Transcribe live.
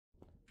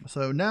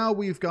So now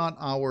we've got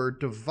our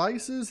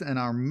devices and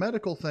our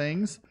medical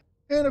things.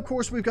 And of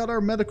course, we've got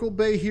our medical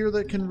bay here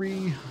that can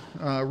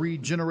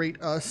regenerate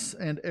us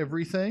and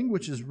everything,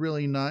 which is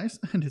really nice.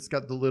 And it's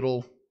got the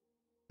little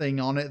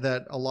thing on it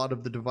that a lot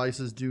of the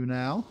devices do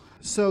now.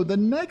 So the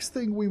next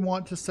thing we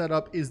want to set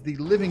up is the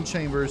living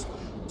chambers,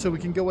 so we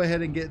can go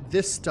ahead and get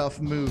this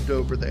stuff moved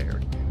over there.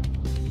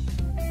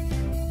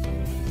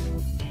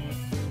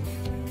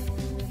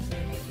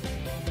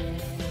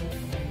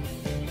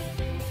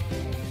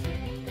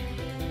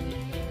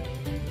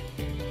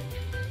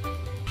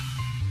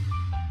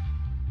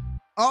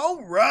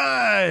 All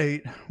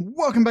right,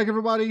 welcome back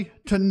everybody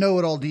to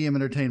KnowItAllDM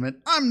Entertainment.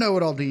 I'm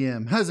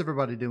KnowItAllDM. How's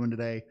everybody doing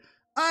today?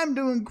 I'm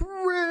doing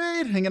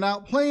great, hanging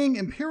out playing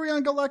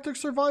Empyrion Galactic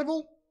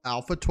Survival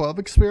Alpha 12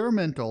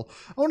 Experimental.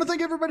 I want to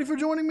thank everybody for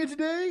joining me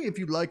today. If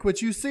you like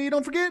what you see,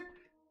 don't forget,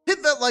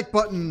 hit that like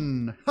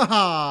button.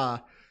 Haha.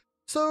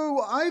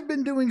 So I've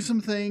been doing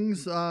some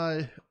things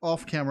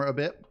off camera a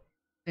bit,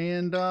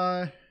 and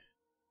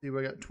see,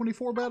 we got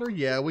 24 battery.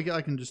 Yeah,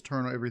 I can just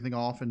turn everything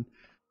off and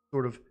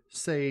sort of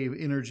save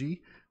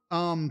energy.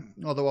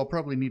 Although I'll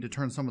probably need to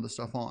turn some of the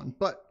stuff on.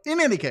 But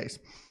in any case,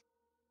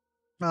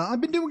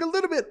 I've been doing a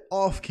little bit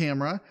off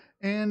camera,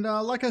 and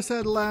like I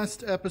said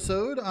last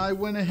episode, I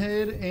went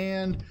ahead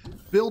and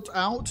built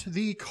out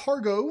the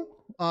cargo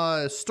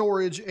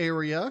storage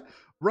area.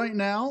 Right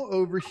now,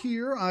 over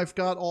here, I've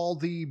got all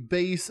the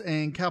base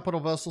and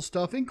capital vessel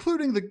stuff,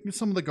 including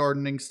some of the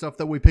gardening stuff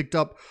that we picked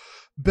up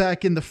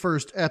back in the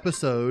first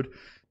episode.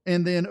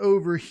 And then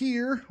over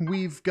here,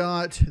 we've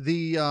got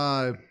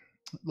the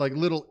like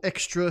little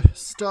extra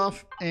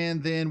stuff,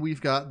 and then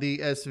we've got the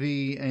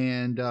SV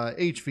and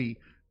HV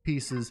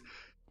pieces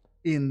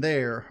in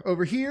there.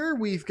 Over here,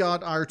 we've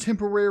got our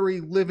temporary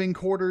living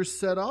quarters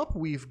set up.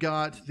 We've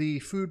got the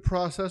food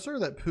processor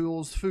that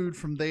pulls food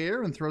from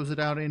there and throws it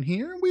out in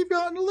here. We've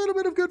gotten a little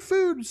bit of good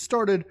food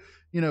started,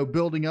 you know,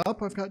 building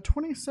up. I've got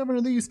 27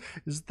 of these.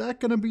 Is that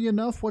going to be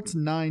enough? What's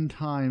 9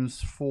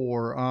 times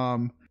 4?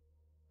 I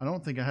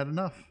don't think I had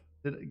enough.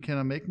 Can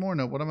I make more?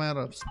 No. What am I out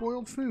of?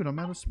 Spoiled food. I'm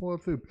out of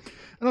spoiled food.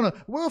 I don't know.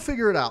 We'll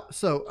figure it out.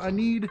 So I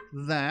need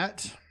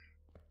that.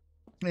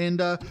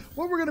 And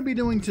what we're going to be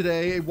doing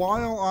today,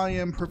 while I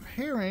am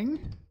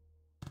preparing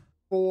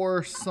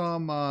for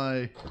some,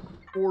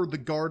 for the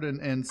garden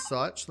and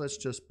such, let's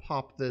just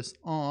pop this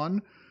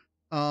on.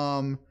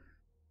 I'm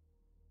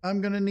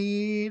going to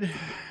need...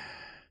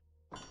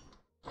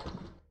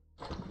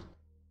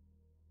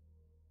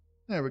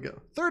 There we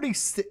go.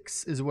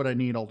 36 is what I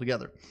need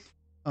altogether.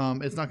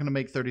 It's not going to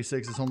make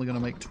 36. It's only going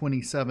to make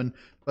 27,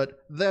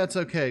 but that's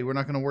okay. We're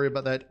not going to worry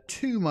about that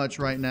too much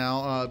right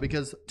now,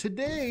 because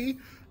today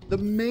the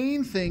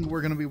main thing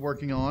we're going to be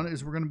working on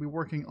is we're going to be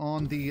working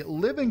on the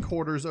living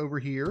quarters over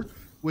here,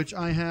 which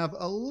I have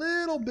a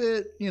little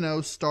bit, you know,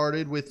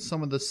 started with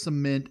some of the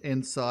cement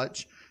and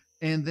such.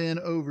 And then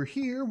over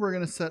here, we're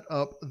going to set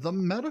up the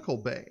medical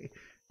bay.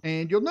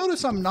 And you'll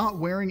notice I'm not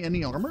wearing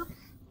any armor.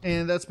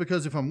 And that's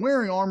because if I'm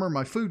wearing armor,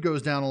 my food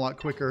goes down a lot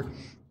quicker.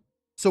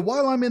 So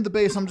while I'm in the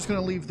base, I'm just going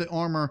to leave the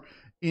armor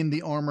in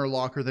the armor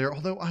locker there.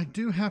 Although I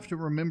do have to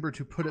remember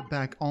to put it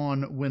back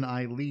on when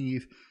I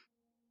leave.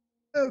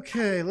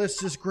 Okay, let's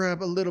just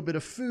grab a little bit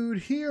of food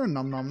here.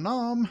 Nom nom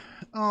nom.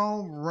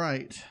 All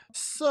right.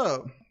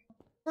 So,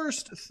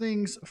 first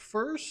things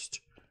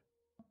first.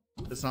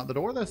 That's not the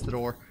door, that's the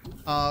door.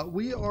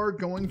 We are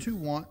going to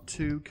want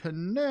to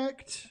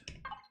connect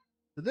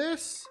to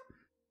this.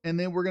 And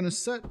then we're going to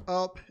set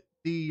up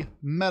the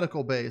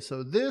medical bay.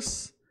 So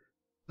this,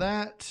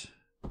 that,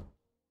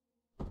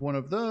 one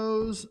of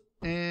those,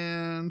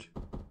 and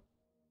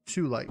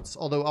 2 lights.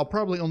 Although I'll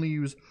probably only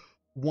use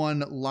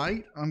 1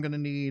 light. I'm going to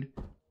need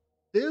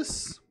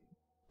this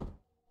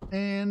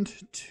and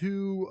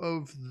 2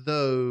 of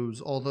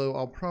those. Although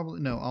I'll probably,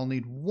 no, I'll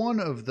need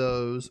 1 of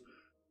those.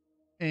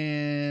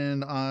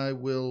 And I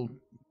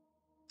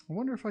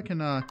wonder if I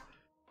can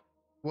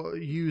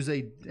use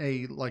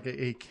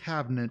a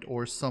cabinet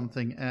or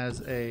something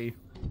as a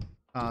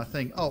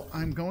thing. Oh,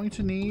 I'm going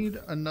to need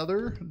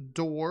another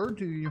door.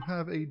 Do you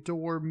have a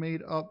door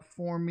made up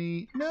for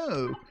me?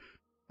 No.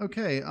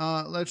 Okay,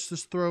 let's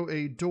just throw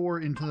a door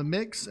into the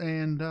mix,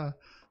 and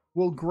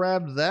we'll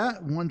grab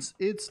that once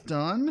it's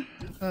done.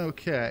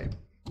 Okay.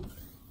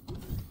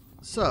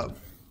 So,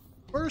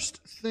 first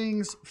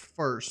things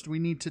first, we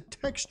need to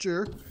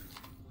texture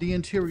the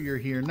interior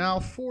here. Now,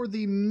 for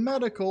the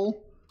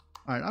medical...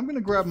 All right, I'm going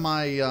to grab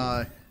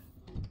my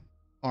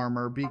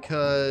armor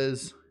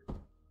because...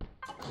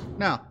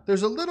 Now,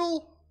 there's a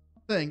little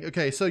thing.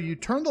 Okay, so you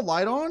turn the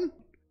light on,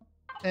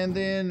 and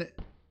then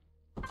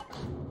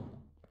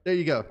there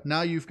you go.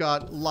 Now you've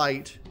got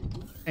light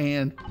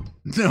and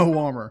no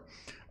armor.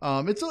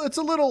 It's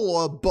a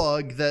little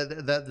bug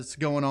that's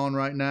going on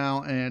right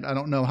now, and I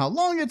don't know how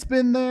long it's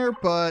been there,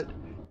 but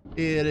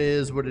it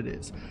is what it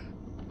is.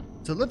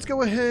 So let's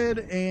go ahead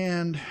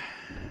and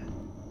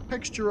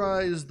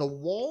texturize the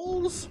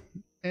walls,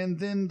 and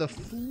then the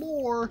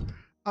floor.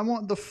 I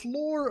want the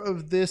floor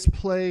of this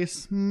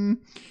place. I'm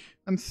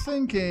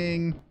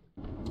thinking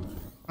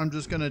I'm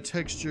just going to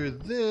texture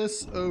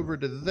this over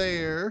to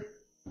there,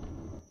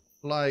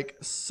 like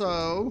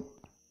so.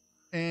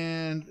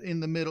 And in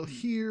the middle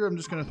here, I'm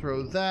just going to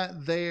throw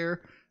that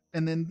there.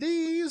 And then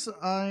these,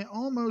 I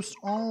almost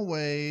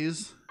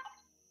always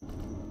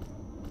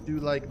do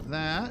like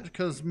that,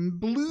 because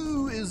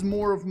blue is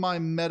more of my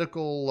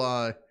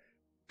medical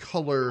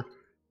color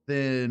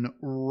than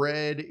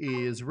red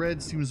is.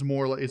 Red seems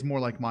more like, is more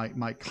like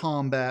my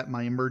combat,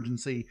 my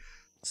emergency,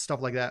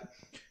 stuff like that.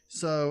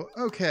 So,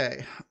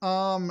 okay.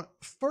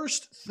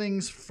 First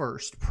things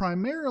first.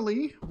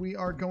 Primarily, we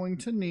are going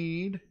to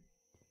need...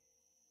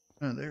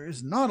 there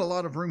is not a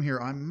lot of room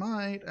here. I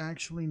might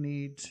actually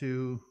need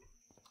to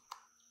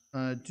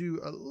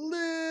do a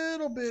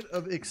little bit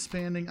of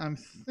expanding. I'm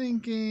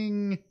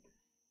thinking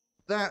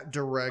that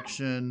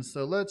direction.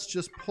 So let's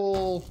just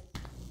pull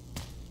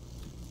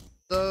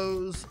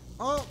those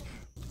up.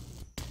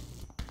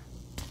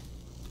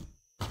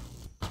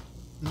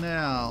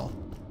 Now,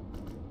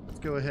 let's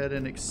go ahead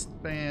and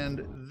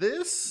expand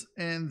this,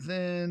 and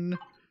then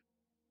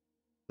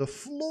the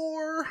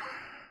floor.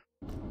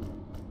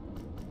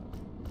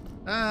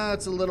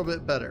 That's a little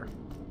bit better.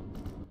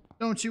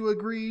 Don't you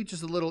agree?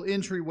 Just a little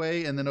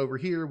entryway, and then over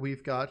here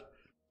we've got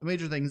the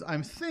major things.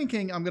 I'm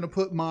thinking I'm going to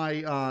put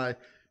my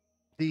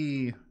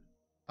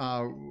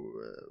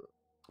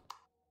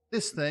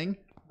this thing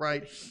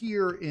right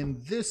here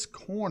in this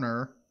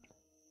corner.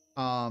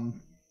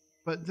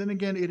 But then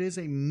again, it is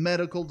a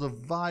medical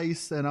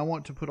device, and I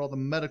want to put all the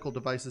medical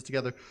devices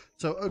together.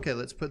 So, okay,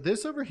 let's put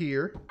this over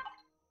here.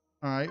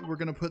 All right, we're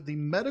going to put the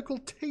medical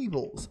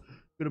tables.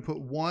 We're going to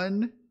put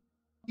one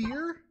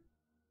here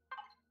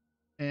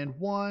and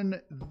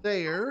one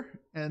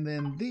there, and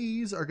then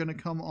these are going to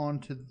come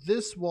onto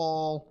this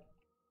wall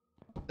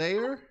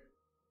there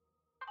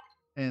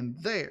and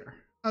there.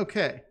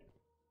 Okay,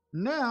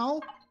 now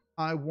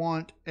I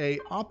want a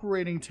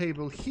operating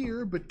table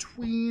here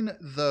between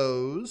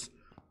those.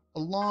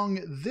 Along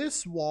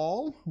this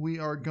wall, we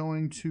are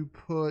going to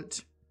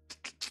put,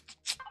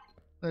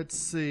 let's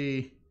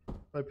see, if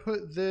I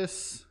put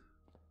this,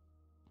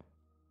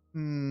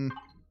 I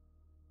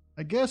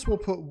guess we'll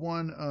put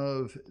one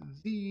of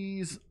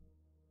these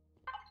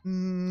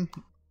on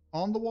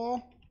the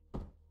wall,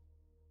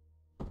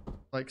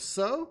 like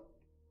so.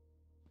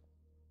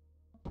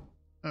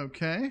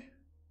 Okay,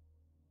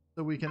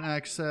 so we can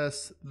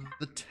access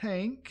the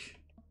tank,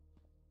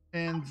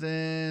 and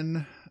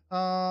then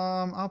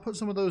I'll put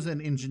some of those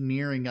in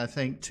engineering, I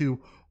think,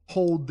 to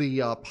hold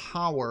the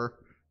power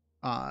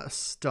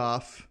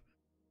stuff.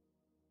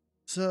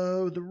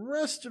 So the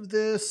rest of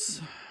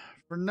this,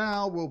 for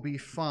now, will be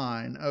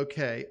fine.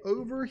 Okay,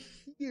 over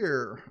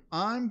here,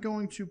 I'm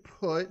going to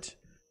put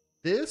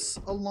this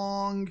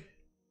along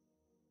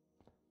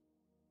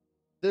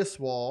this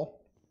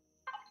wall.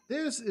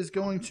 This is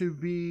going to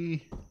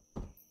be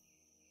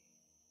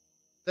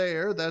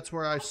there. That's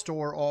where I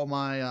store all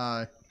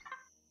my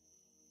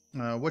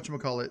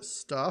whatchamacallit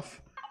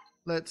stuff.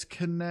 Let's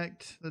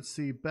connect, let's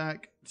see,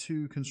 back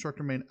to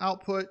constructor main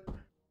output.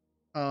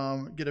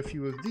 Get a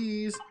few of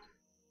these.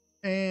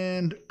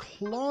 And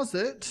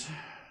closet.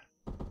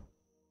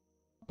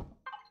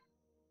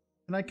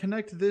 Can I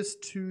connect this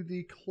to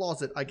the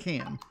closet? I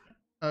can.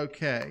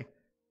 Okay.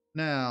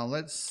 Now,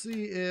 let's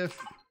see if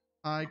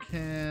I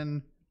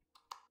can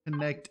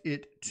connect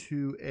it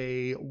to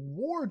a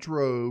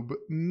wardrobe,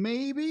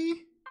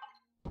 maybe?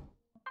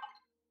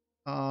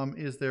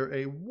 Is there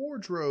a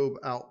wardrobe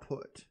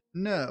output?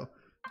 No.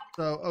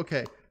 So,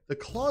 okay. The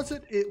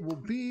closet, it will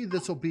be,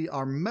 this will be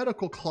our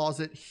medical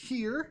closet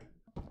here.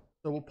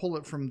 So we'll pull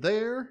it from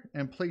there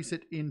and place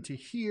it into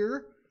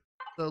here.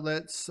 So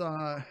let's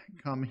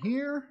come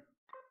here.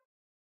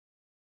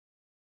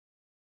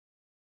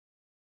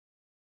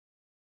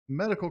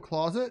 Medical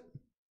closet.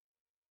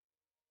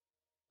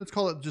 Let's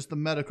call it just the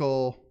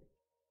medical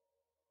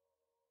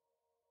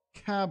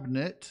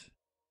cabinet.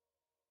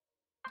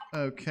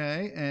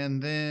 Okay,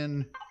 and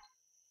then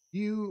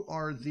you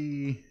are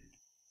the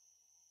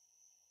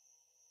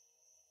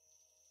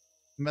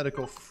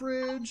medical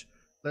fridge.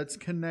 Let's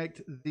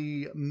connect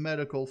the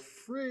medical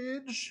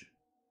fridge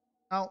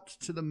out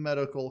to the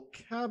medical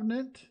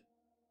cabinet.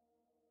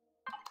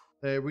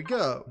 There we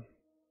go.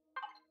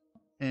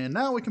 And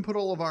now we can put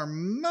all of our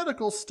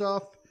medical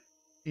stuff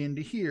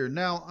into here.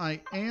 Now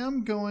I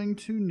am going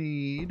to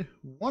need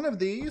one of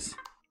these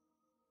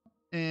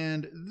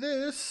and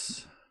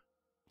this.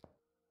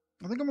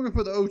 I think I'm going to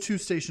put the O2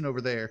 station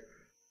over there.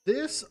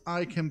 This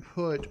I can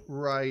put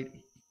right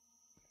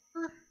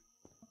here.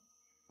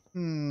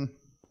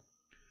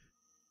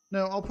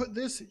 No, I'll put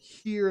this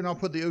here and I'll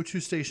put the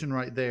O2 station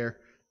right there.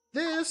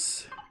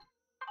 This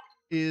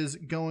is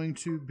going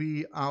to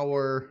be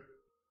our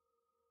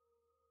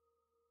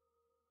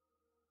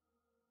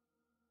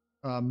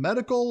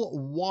medical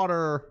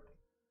water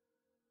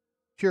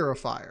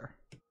purifier.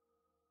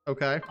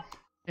 Okay.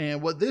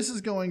 And what this is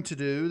going to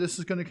do, this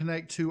is going to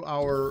connect to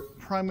our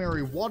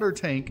primary water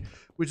tank,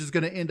 which is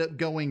going to end up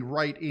going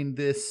right in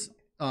this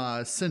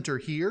center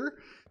here.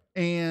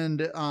 And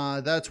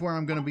that's where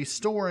I'm going to be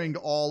storing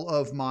all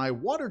of my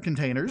water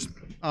containers,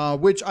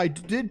 which I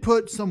did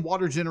put some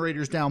water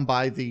generators down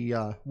by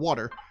the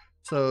water.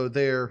 So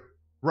they're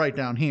right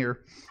down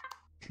here.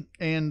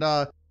 And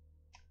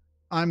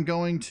I'm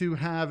going to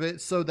have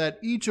it so that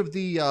each of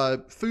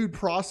the food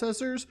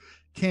processors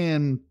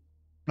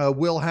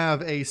will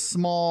have a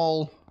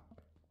small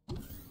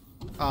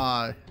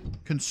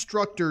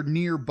constructor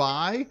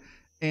nearby,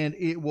 and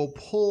it will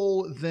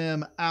pull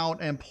them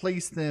out and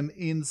place them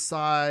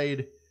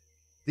inside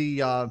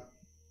the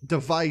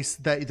device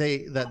that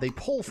they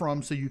pull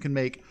from, so you can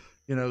make,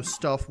 you know,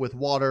 stuff with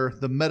water.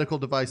 The medical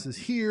devices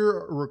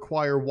here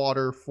require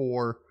water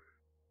for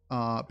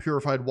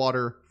purified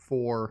water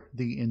for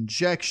the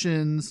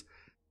injections,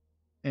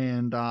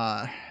 and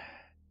I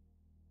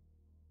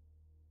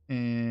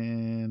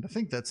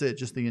think that's it,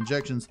 just the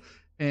injections.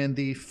 And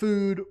the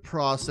food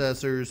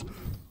processors,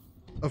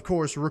 of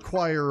course,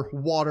 require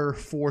water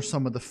for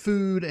some of the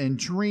food and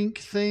drink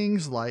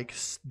things like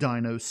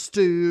dino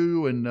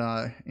stew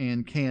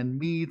and canned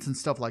meats and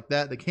stuff like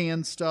that, the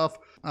canned stuff.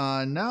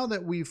 Now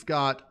that we've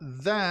got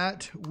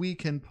that, we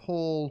can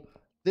pull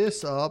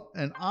this up,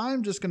 and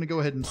I'm just going to go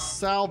ahead and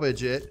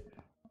salvage it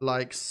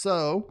like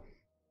so.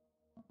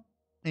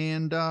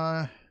 And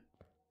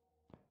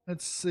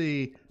let's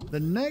see. The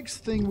next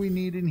thing we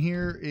need in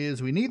here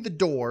is we need the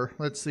door.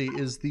 Let's see.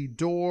 Is the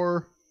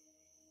door...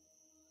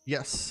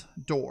 Yes,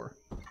 door.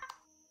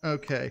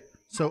 Okay,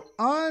 so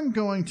I'm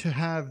going to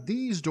have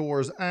these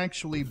doors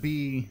actually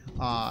be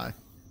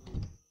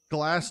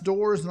glass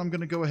doors, and I'm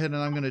going to go ahead and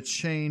I'm going to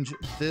change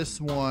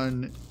this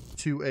one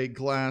to a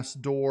glass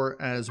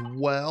door as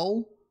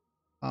well.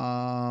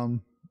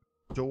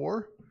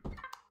 Door.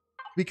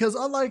 Because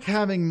I like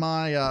having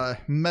my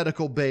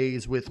medical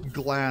bays with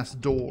glass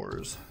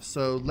doors.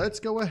 So let's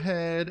go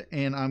ahead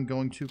and I'm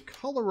going to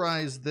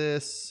colorize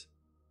this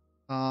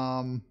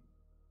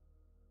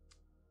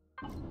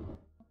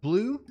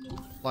blue,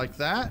 like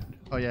that.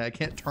 Oh yeah, I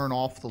can't turn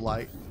off the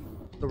light.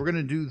 So we're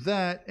gonna do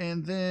that,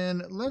 and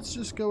then let's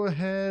just go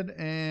ahead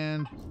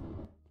and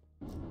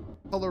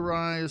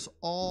colorize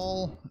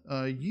all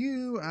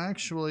you.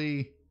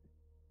 Actually,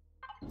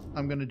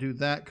 I'm gonna do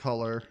that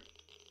color,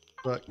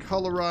 but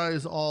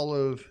colorize all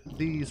of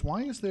these.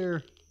 Why is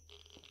there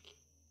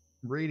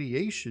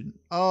radiation?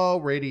 Oh,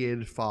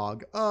 radiated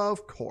fog,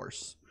 of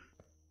course.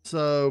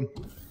 So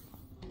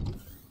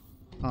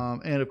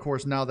and of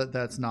course, now that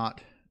that's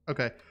not...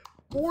 Okay,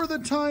 for the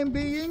time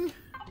being,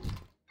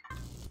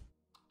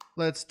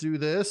 let's do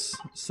this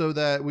so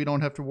that we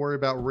don't have to worry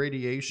about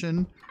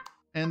radiation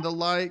and the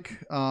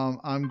like.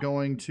 I'm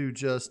going to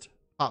just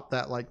pop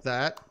that like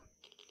that.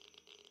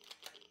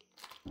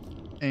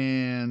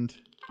 And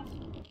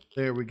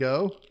there we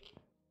go.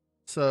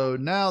 So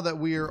now that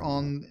we are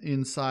on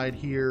inside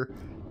here,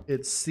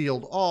 it's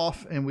sealed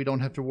off and we don't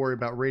have to worry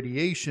about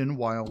radiation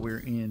while we're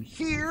in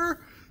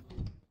here.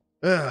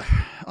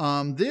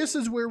 This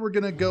is where we're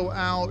gonna go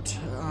out.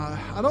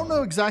 I don't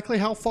know exactly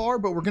how far,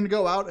 but we're gonna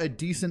go out a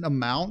decent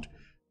amount,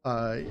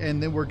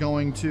 and then we're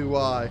going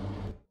to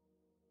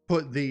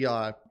put the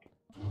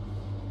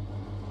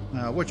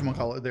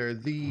whatchamacallit there,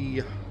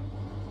 the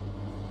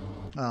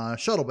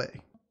shuttle bay.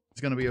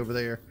 It's gonna be over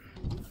there,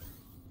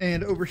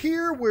 and over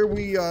here where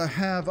we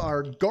have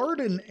our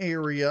garden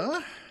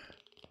area.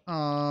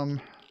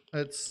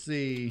 Let's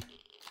see.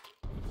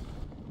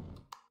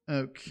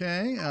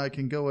 Okay, I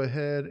can go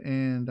ahead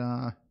and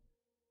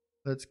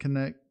let's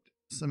connect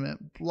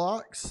cement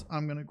blocks.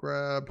 I'm gonna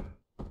grab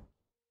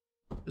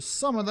just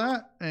some of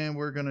that, and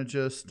we're gonna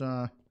just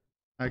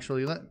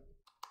actually let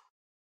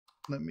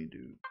me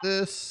do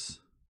this.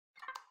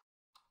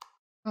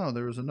 Oh,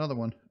 there was another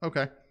one.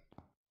 Okay,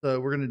 so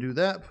we're gonna do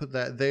that, put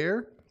that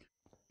there,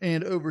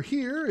 and over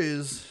here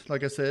is,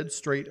 like I said,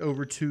 straight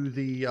over to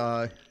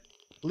the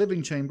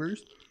living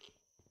chambers.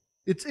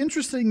 It's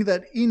interesting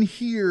that in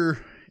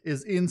here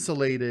is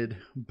insulated,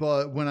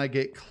 but when I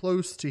get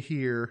close to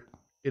here,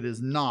 it is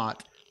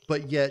not.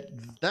 But yet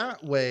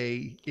that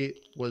way, it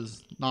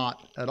was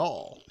not at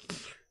all.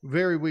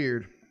 Very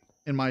weird,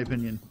 in my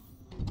opinion.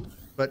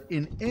 But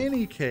in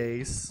any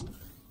case,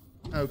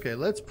 okay,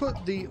 let's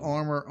put the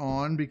armor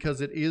on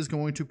because it is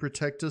going to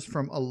protect us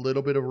from a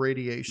little bit of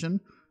radiation,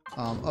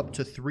 up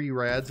to 3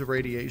 rads of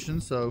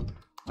radiation. So,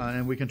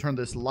 and we can turn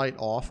this light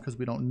off because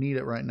we don't need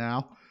it right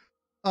now.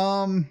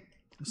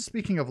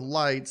 Speaking of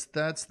lights,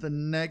 that's the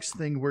next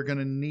thing we're going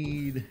to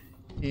need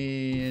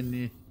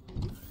in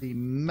the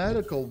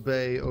medical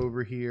bay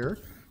over here.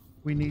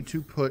 We need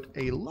to put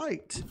a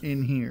light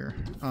in here.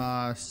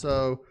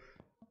 So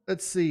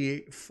let's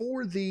see.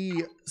 For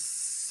the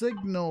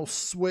signal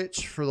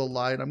switch for the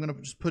light, I'm going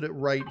to just put it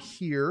right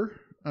here.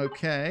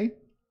 Okay.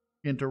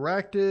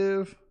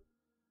 Interactive.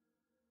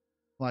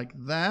 Like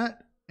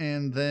that.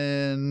 And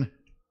then...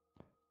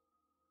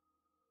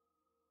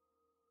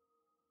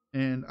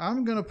 And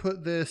I'm going to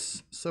put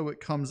this so it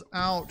comes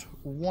out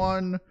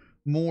one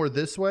more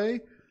this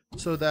way,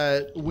 so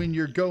that when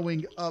you're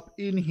going up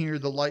in here,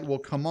 the light will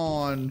come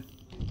on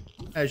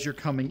as you're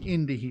coming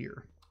into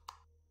here.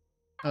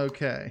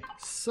 Okay,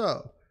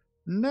 so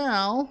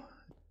Now,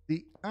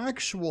 the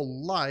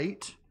actual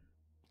light,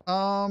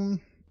 let's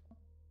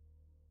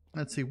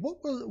see, what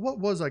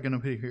was I going to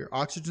put here?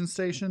 Oxygen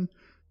station.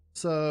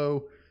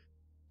 So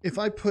if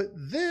I put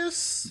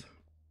this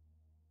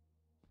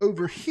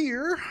over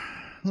here,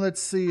 let's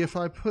see if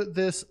I put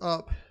this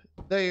up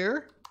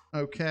there,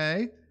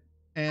 okay,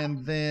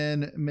 and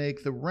then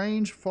make the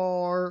range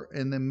far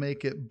and then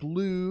make it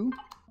blue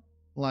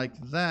like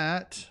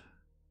that.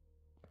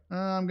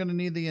 I'm going to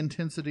need the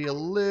intensity a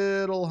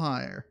little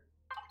higher.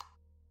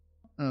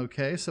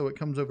 Okay, so it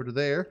comes over to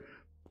there.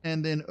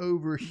 And then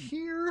over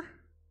here,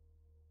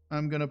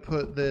 I'm going to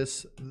put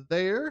this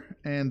there,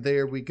 and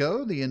there we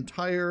go. The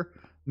entire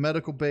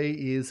medical bay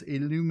is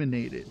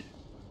illuminated.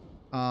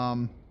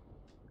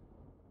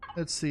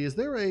 Let's see, is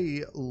there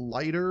a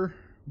lighter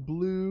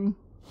blue?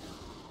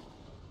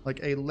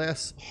 Like a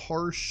less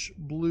harsh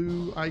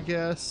blue, I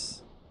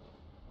guess.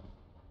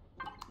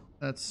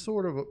 That's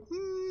sort of a...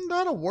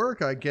 that'll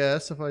work, I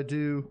guess, if I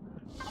do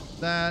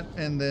that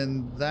and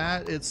then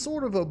that. It's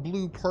sort of a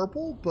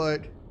blue-purple,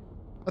 but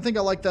I think I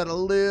like that a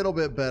little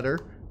bit better.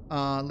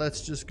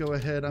 Let's just go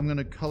ahead. I'm going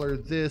to color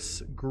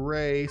this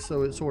gray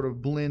so it sort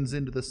of blends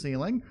into the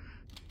ceiling.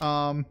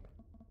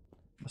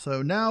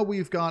 So now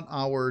we've got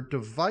our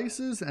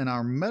devices and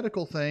our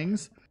medical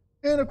things.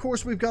 And of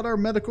course, we've got our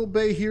medical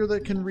bay here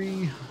that can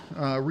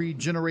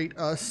regenerate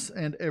us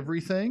and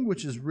everything,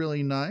 which is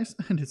really nice.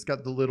 And it's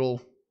got the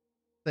little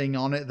thing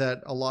on it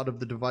that a lot of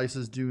the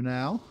devices do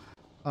now.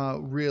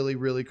 Really,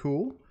 really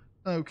cool.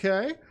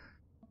 Okay.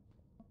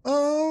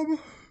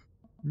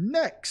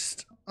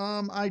 Next.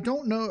 I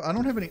don't know. I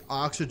don't have any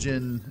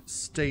oxygen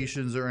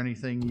stations or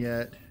anything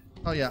yet.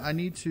 Oh yeah, I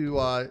need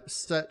to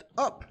set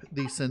up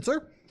the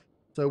sensor.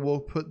 So we'll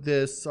put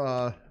this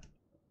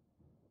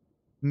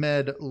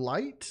med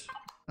light.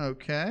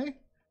 Okay.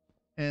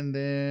 And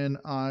then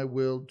I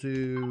will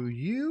do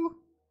you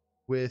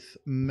with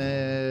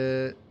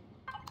med...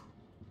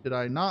 Did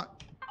I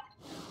not?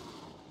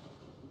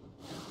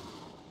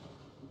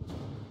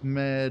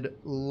 Med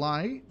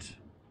light.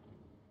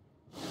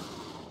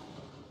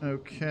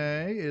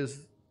 Okay,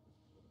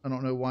 I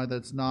don't know why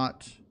that's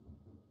not...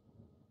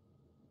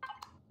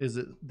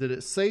 did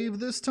it save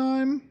this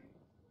time?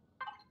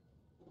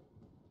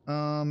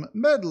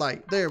 Med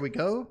light, there we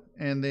go.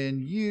 And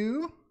then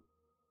you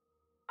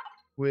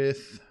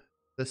with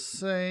the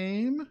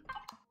same.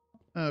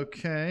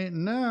 Okay,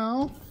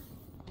 now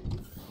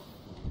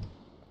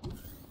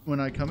when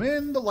I come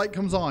in, the light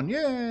comes on.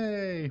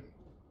 Yay!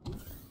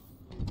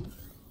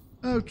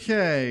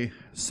 Okay,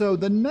 so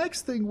the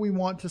next thing we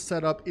want to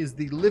set up is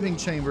the living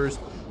chambers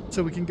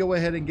so we can go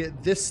ahead and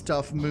get this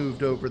stuff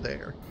moved over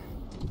there.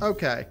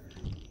 Okay,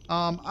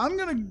 I'm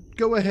going to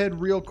go ahead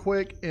real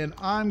quick and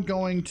I'm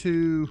going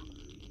to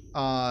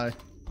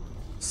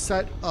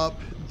set up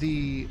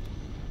the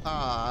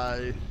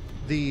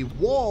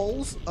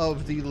walls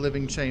of the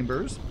living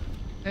chambers,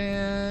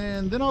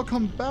 and then I'll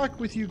come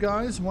back with you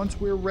guys once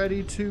we're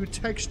ready to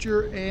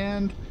texture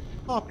and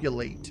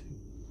populate.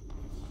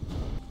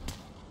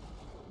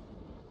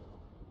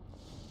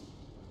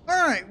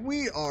 Alright,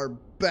 we are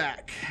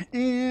back,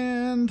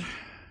 and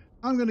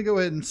I'm going to go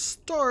ahead and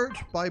start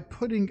by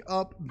putting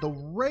up the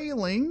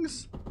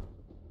railings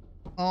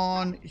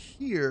on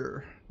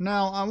here.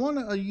 Now, I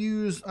want to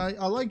use,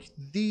 I like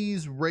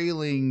these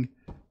railing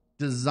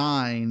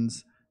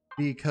designs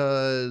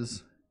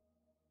because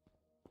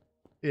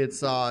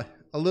it's a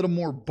little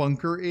more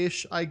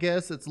bunker-ish, I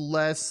guess. It's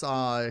less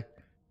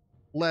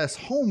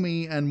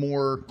homey and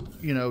more,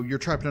 you know, you're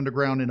trapped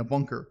underground in a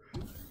bunker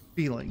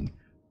feeling.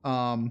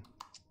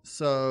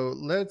 So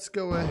let's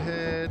go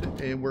ahead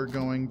and we're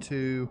going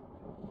to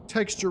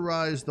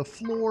texturize the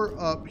floor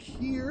up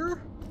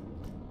here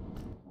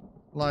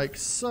like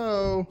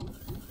so.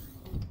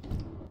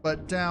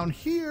 But down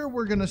here,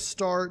 we're going to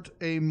start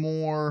a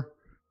more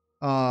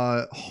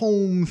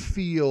home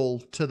feel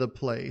to the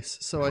place.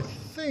 So I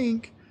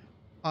think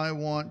I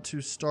want to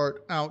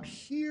start out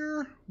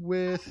here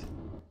with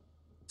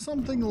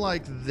something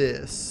like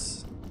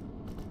this.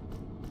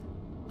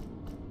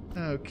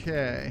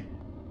 Okay.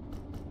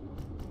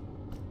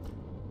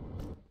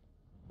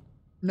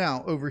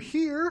 Now, over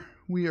here,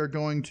 we are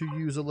going to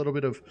use a little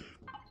bit of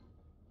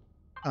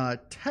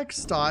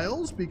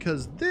textiles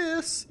because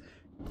this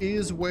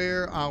is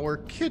where our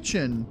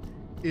kitchen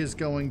is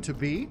going to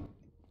be.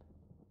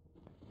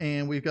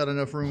 And we've got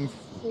enough room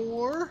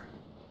for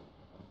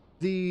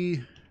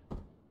the,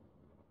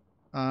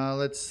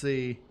 let's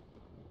see,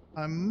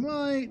 I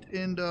might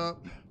end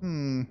up,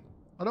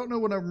 I don't know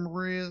what I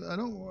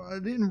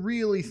didn't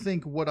really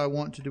think what I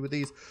want to do with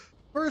these.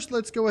 First,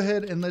 let's go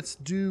ahead and let's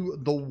do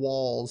the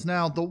walls.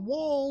 Now, the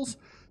walls,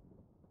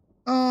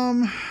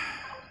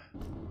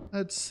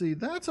 let's see,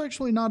 that's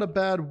actually not a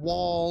bad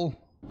wall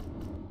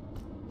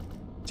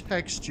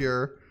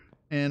texture.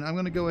 And I'm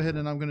going to go ahead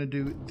and I'm going to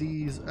do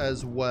these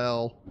as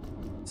well.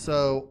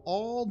 So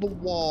all the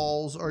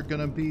walls are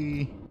going to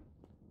be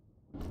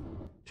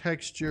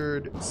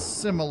textured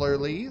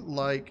similarly,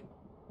 like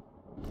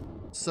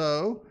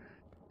so.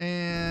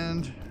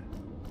 And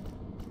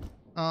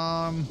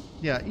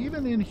Yeah,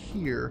 even in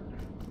here.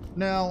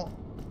 Now,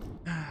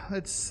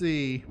 let's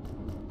see.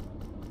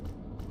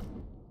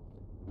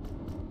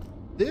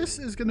 This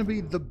is going to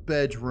be the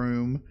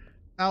bedroom.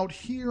 Out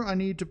here, I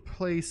need to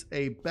place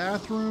a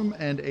bathroom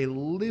and a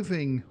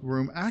living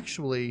room.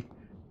 Actually,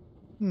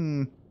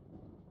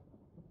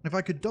 if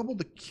I could double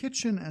the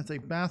kitchen as a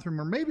bathroom,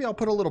 or maybe I'll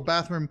put a little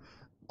bathroom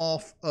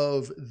off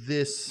of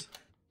this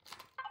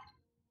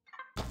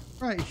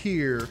right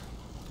here.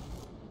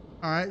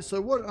 All right, so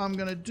what I'm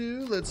going to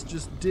do, let's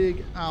just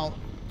dig out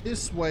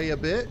this way a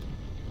bit.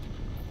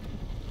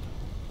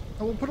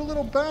 And we'll put a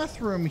little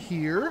bathroom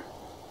here.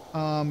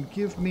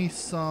 Give me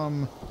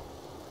some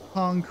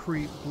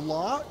concrete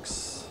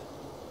blocks.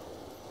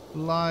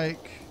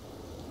 Like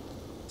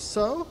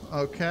so.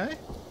 Okay.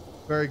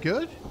 Very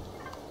good.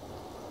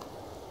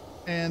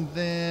 And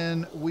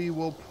then we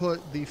will put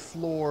the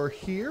floor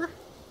here.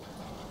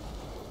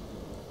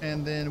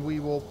 And then we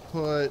will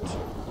put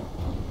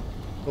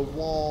the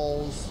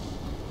walls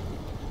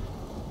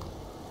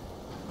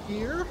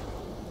here.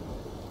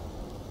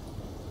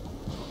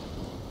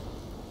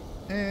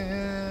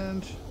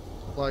 And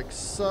like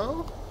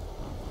so.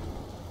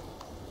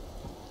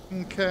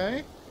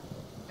 Okay.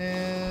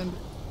 And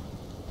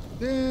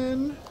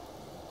then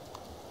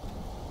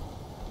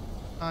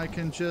I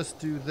can just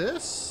do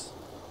this.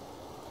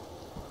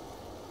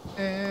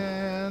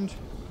 And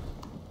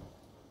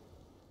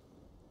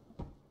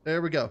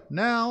there we go.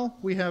 Now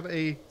we have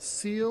a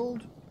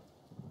sealed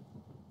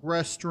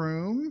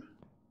restroom.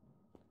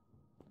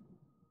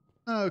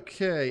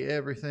 Okay,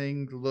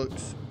 everything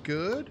looks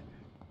good.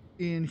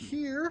 In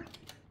here,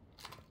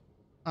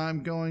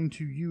 I'm going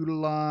to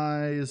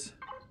utilize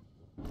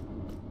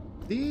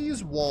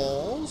these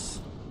walls.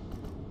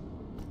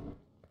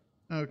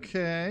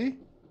 Okay.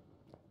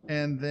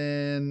 And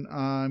then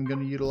I'm going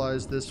to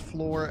utilize this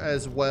floor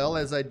as well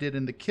as I did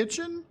in the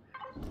kitchen.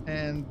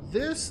 And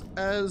this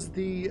as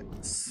the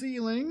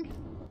ceiling,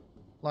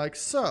 like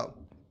so.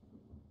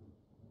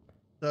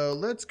 So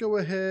let's go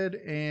ahead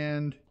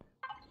and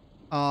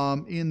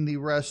in the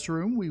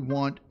restroom, we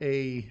want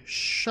a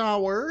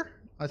shower.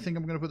 I think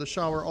I'm going to put the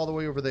shower all the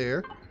way over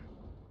there.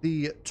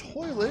 The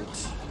toilet,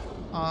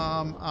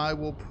 I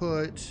will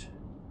put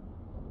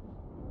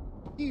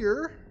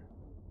here.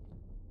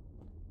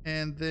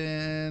 And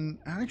then,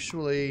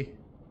 actually,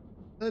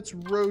 let's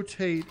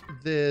rotate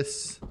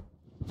this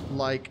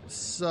like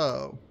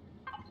so.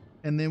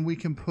 And then we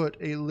can put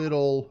a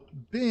little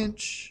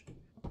bench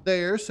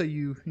there, so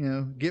you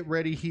know, get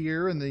ready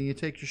here, and then you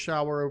take your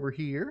shower over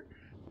here.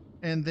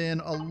 And then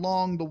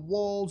along the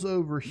walls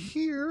over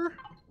here,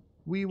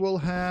 we will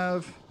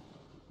have,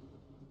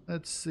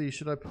 let's see,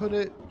 should I put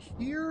it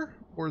here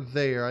or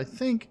there? I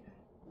think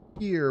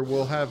here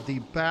we'll have the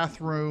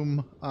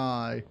bathroom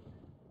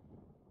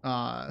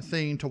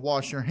thing to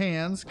wash your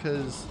hands,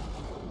 because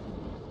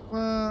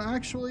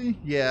actually,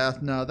 yeah,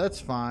 no,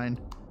 that's fine.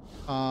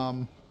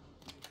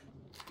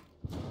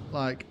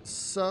 Like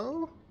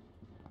so.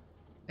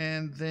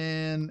 And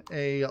then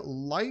a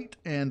light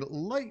and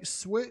light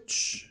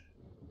switch.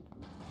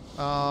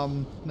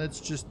 Let's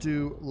just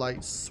do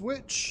light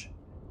switch,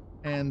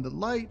 and the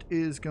light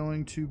is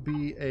going to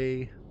be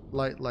a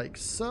light like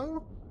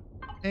so.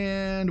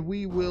 And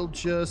we will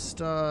just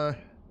do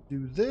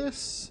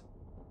this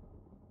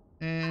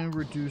and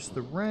reduce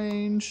the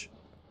range,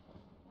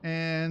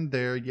 and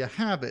there you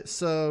have it.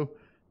 So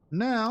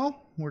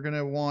now we're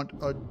gonna want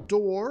a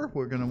door.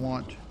 We're gonna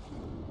want,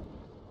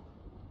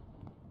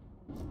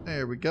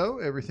 there we go,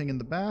 everything in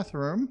the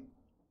bathroom.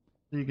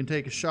 So you can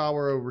take a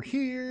shower over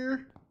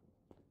here.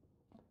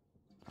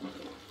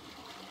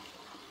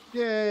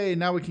 Yay,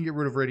 now we can get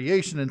rid of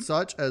radiation and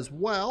such as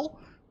well.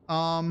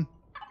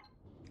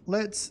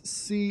 Let's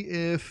see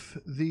if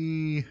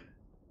this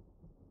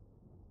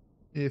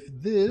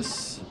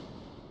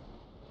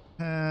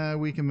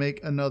we can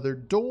make another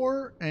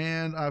door,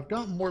 and I've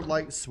got more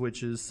light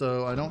switches,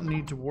 so I don't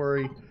need to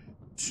worry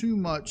too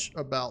much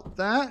about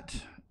that.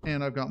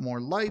 And I've got more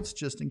lights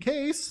just in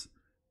case.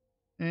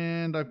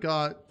 And I've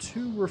got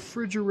 2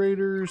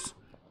 refrigerators.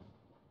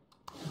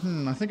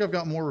 I think I've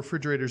got more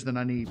refrigerators than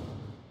I need.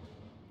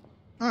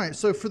 All right,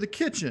 so for the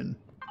kitchen,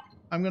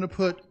 I'm going to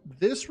put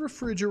this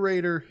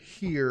refrigerator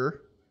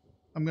here.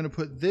 I'm going to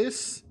put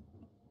this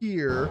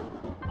here,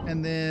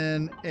 and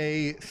then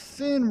a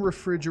thin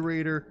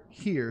refrigerator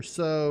here.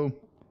 So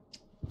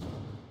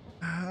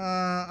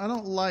I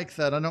don't like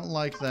that. I don't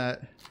like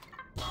that.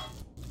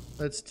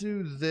 Let's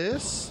do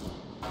this.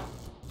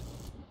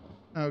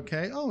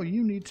 Okay. Oh,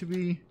 you need to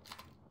be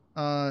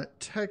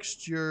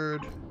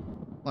textured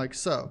like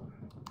so.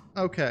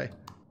 Okay.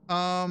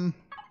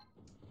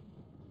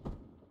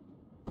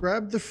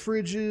 Grab the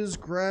fridges,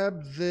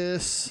 grab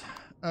this.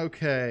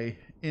 Okay.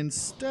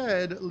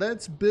 Instead,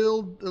 let's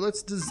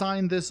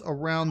design this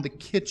around the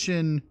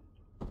kitchen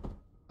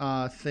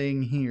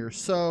thing here.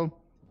 So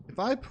if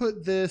I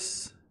put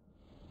this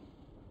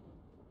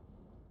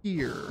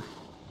here,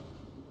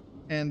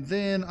 and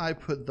then I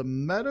put the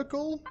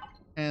medical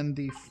and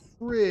the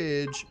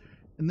fridge,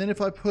 And then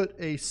if I put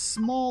a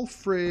small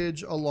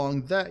fridge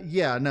along that,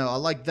 yeah, no, I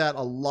like that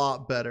a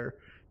lot better.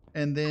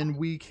 And then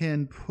we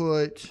can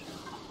put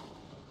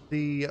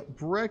the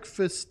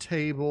breakfast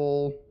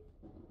table,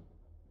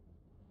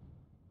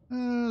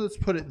 let's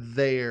put it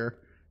there.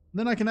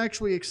 Then I can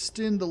actually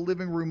extend the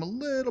living room a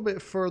little bit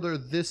further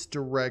this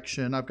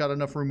direction. I've got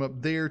enough room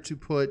up there to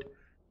put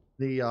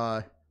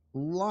the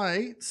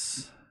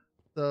lights.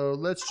 So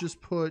let's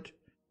just put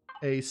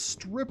a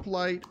strip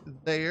light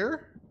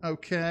there.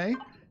 Okay.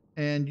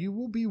 And you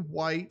will be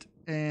white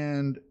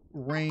and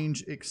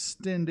range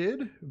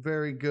extended.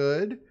 Very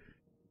good.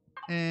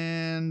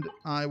 And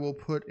I will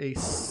put a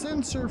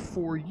sensor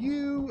for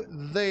you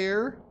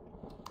there.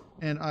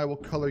 And I will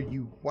color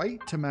you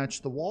white to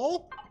match the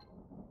wall.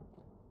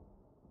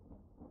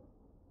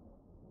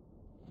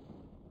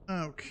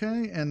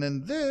 Okay, and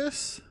then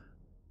this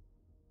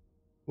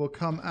will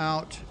come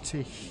out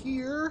to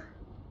here.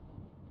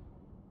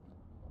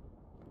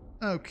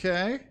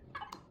 Okay.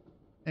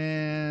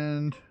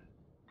 And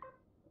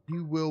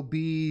you will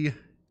be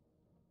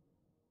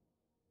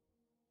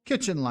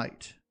kitchen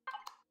light.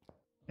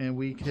 And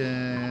we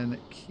can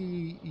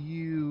key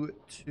you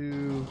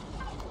to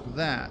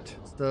that.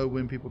 So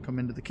when people come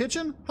into the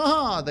kitchen,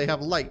 haha, they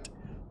have light.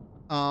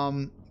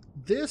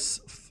 This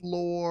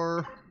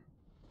floor,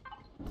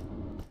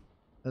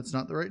 that's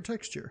not the right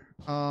texture.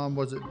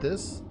 Was it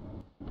this?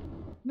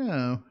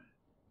 No.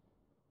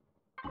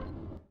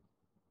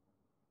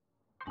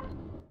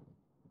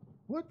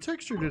 What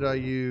texture did I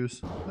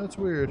use? That's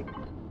weird.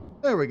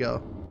 There we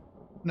go.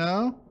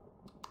 No?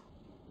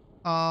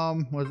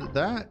 Was it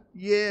that?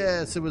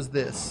 Yes, it was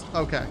this.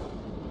 Okay.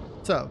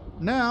 So,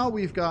 now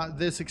we've got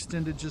this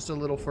extended just a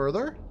little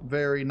further.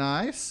 Very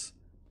nice.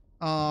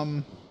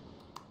 And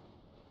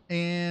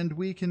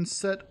we can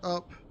set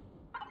up...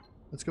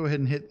 Let's go ahead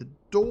and hit the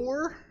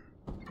door.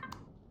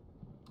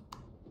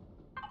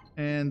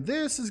 And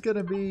this is going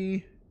to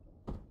be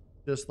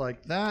just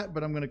like that,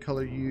 but I'm going to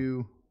color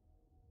you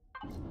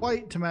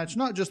white to match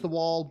not just the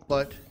wall,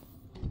 but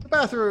the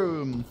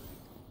bathroom.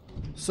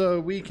 So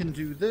we can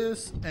do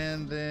this,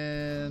 and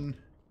then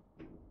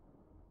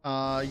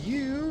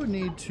you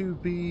need to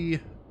be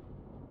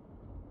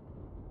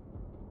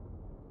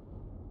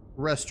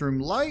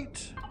restroom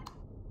light.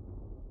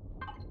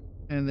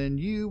 And then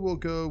you will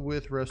go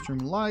with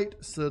restroom light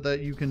so that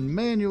you can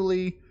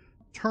manually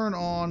turn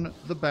on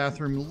the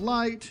bathroom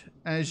light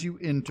as you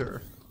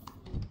enter.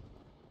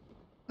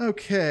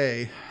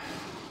 Okay.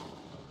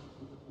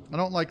 I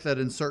don't like that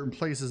in certain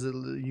places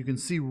you can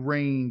see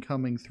rain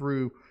coming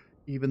through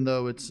even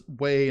though it's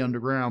way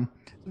underground.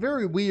 It's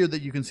very weird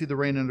that you can see the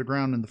rain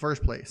underground in the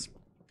first place.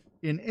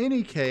 In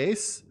any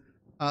case,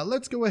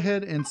 let's go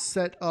ahead and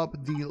set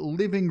up the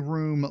living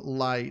room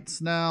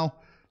lights. Now,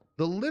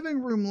 the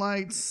living room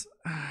lights,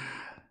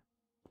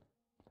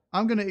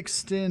 I'm going to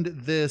extend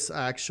this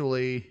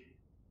actually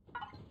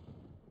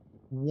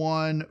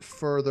one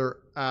further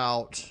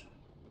out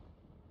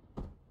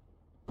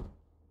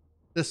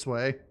this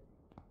way.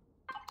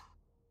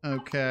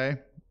 Okay.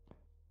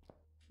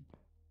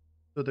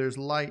 So there's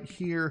light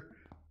here.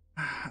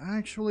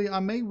 Actually, I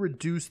may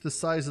reduce the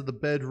size of the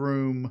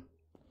bedroom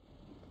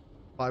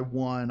by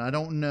 1. I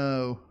don't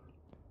know.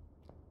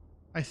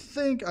 I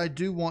think I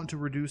do want to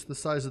reduce the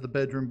size of the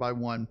bedroom by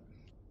 1.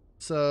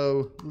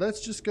 So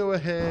let's just go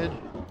ahead.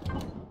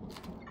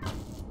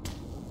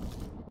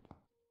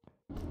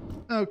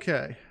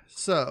 Okay,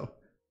 so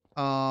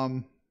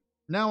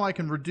now I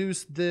can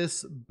reduce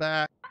this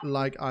back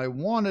like I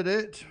wanted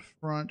it,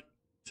 front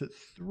to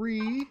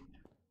 3.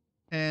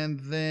 And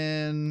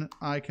then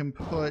I can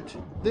put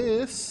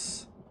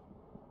this,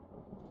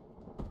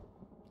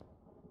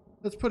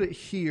 let's put it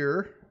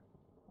here.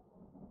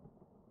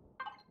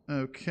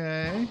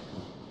 Okay.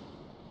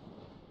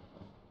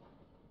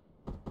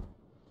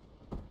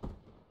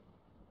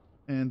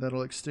 And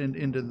that'll extend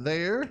into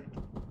there.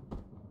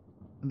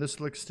 And this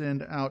will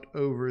extend out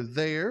over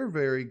there.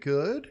 Very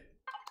good.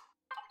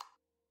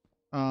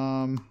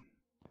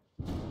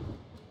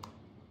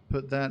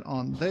 Put that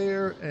on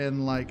there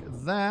and like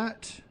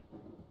that.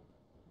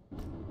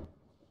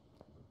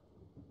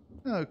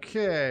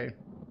 Okay.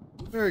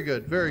 Very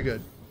good, very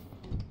good.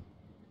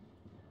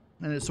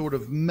 And it sort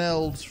of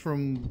melds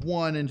from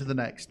one into the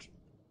next.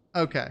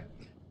 Okay.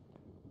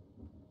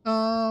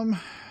 And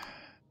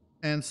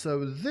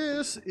so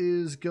this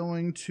is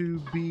going to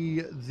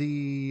be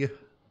the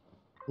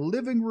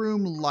living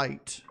room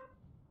light.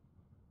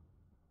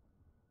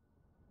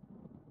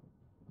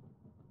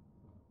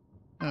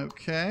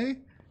 Okay.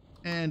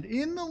 And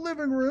in the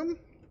living room,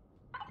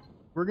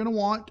 we're going to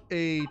want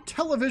a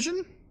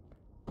television.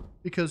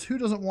 Because who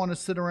doesn't want to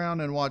sit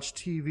around and watch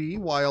TV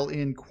while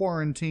in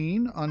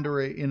quarantine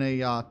in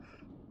a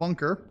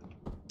bunker?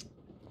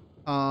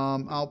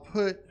 I'll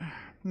put...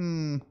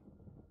 Should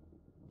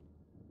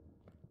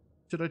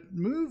I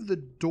move the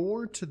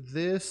door to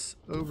this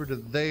over to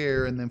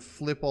there and then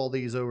flip all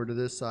these over to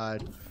this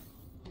side?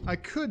 I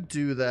could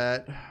do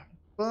that,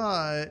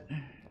 but...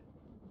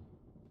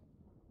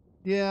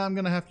 Yeah, I'm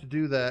going to have to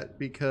do that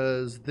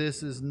because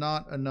this is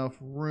not enough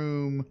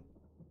room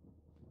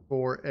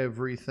for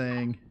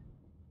everything.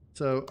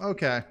 So,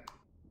 okay.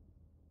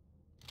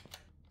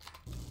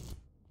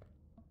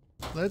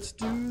 Let's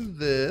do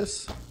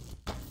this.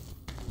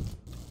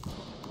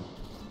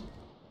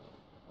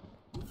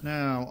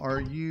 Now,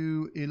 are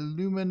you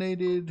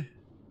illuminated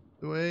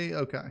the way?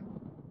 Okay.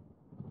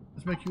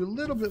 Let's make you a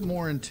little bit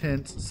more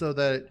intense so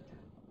that,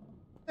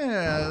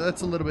 yeah,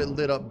 that's a little bit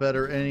lit up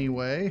better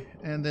anyway.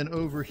 And then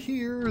over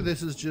here,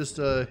 this is just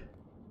a,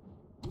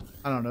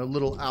 I don't know,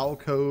 little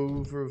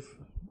alcove of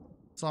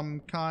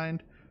some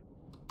kind.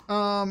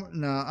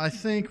 No, I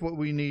think what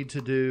we need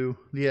to do,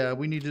 yeah,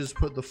 we need to just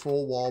put the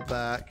full wall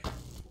back.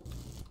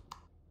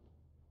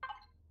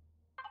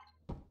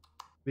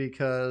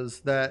 Because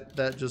that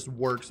just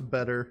works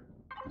better.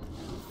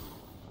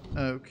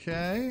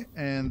 Okay,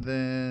 and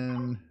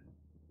then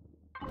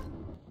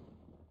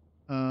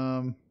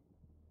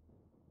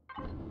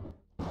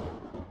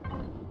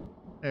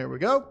there we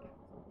go.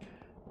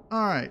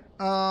 All right,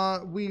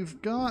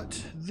 we've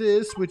got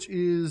this, which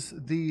is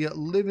the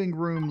living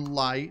room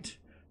light.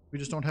 We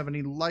just don't have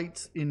any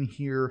lights in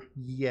here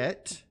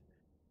yet.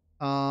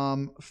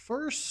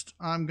 First,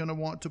 I'm gonna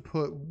want to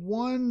put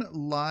one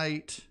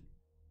light.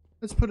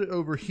 Let's put it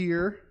over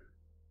here.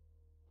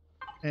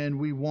 And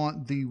we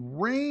want the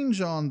range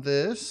on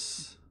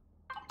this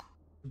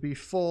to be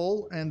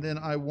full. And then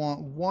I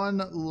want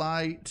one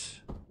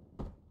light.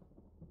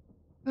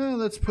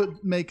 Let's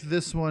make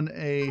this one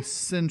a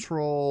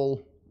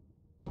central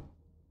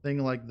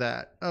thing like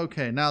that.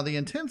 Okay, now the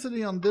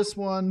intensity on this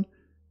one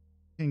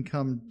can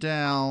come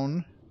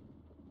down.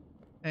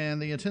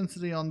 And the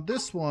intensity on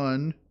this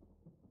one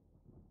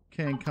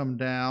can come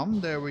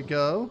down. There we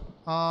go.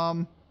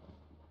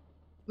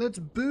 Let's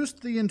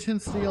boost the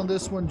intensity on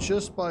this one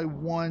just by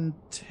 1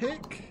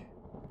 tick.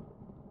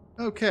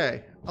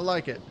 Okay, I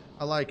like it.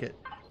 I like it.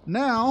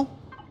 Now,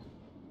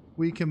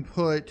 we can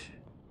put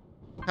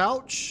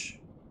couch,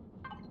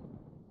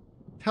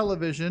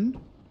 television.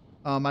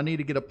 I need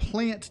to get a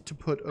plant to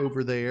put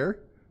over there.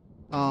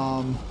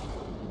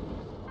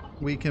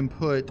 We can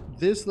put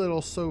this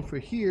little sofa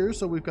here.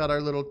 So we've got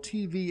our little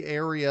TV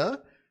area.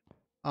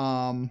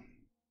 And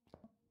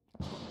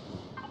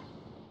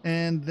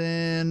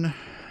then...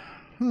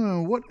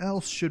 what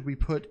else should we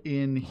put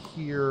in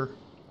here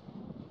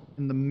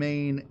in the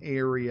main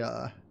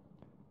area?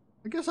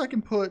 I guess I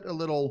can put a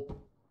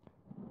little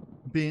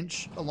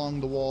bench along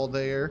the wall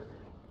there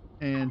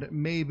and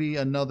maybe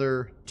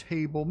another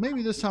table.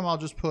 Maybe this time I'll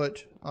just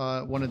put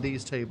one of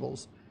these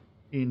tables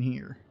in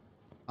here.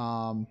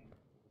 Not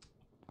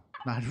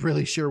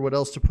really sure what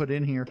else to put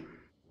in here.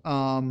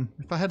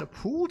 If I had a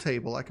pool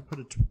table, I could put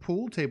a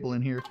pool table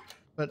in here,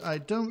 but I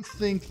don't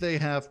think they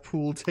have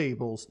pool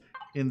tables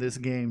in this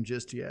game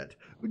just yet.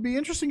 It would be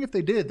interesting if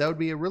they did. That would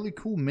be a really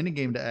cool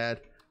minigame to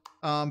add.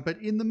 But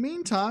in the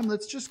meantime,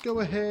 let's just go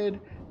ahead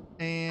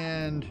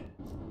and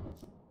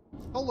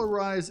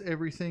colorize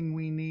everything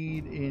we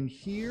need in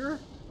here.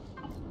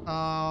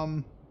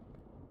 I'm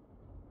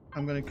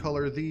going to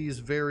color these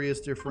various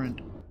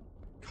different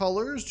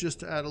colors just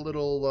to add a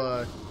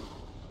little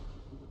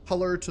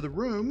color to the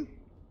room.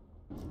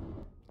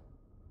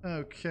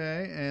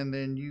 Okay, and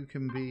then you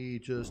can be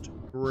just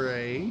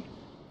gray.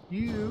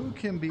 You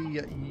can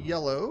be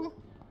yellow.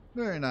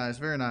 Very nice,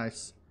 very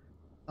nice.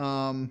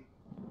 I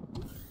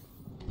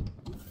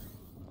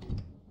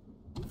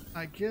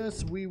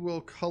guess we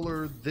will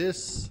color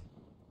this.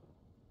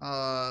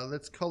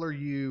 Let's color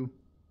you.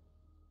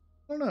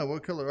 I don't know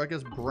what color. I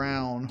guess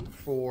brown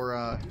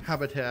for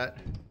habitat.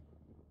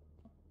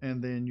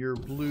 And then you're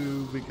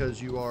blue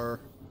because you are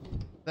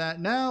that.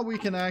 Now we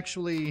can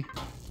actually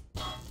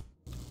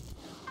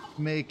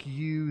make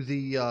you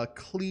the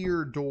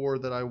clear door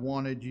that I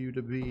wanted you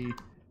to be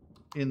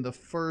in the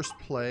first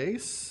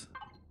place.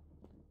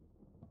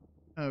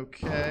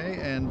 Okay,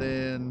 and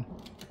then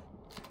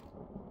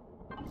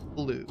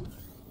blue.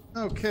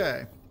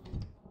 Okay.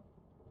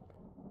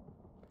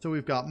 So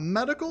we've got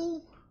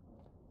medical,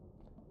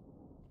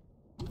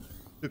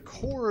 the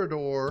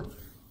corridor.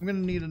 I'm going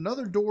to need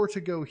another door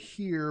to go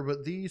here,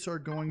 but these are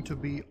going to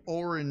be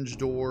orange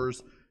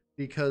doors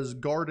because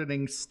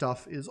gardening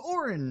stuff is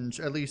orange,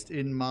 at least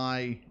in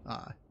my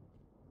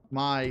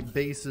my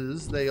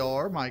bases. They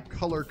are my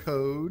color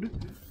code,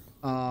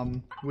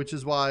 which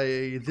is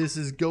why this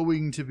is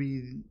going to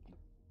be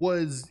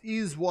was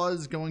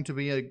going to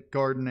be a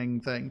gardening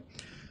thing.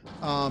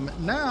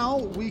 Now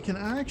we can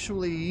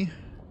actually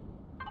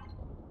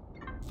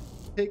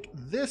pick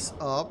this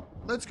up.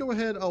 Let's go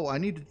ahead. Oh, I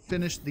need to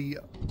finish the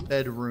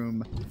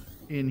bedroom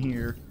in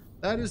here.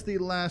 That is the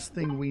last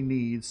thing we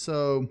need.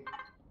 So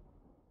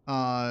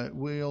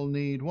we'll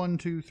need 1,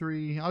 2,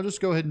 3. I'll just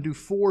go ahead and do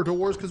 4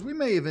 doors because we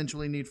may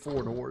eventually need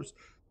 4 doors.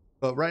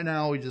 But right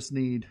now we just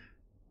need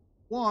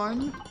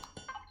 1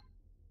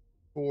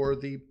 for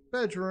the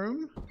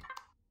bedroom.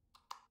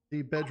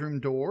 The bedroom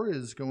door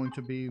is going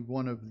to be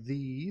one of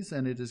these,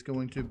 and it is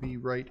going to be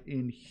right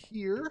in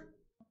here.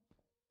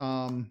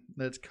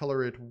 Let's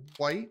color it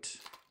white,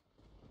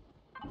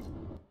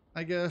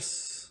 I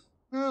guess.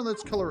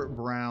 Let's color it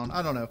brown.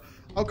 I don't know.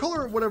 I'll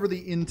color it whatever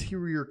the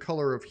interior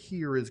color of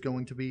here is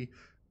going to be.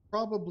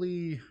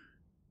 probably...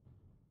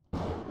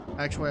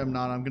 Actually, I'm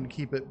not. I'm going to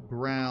keep it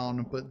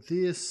brown. But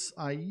this,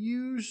 I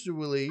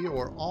usually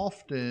or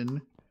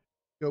often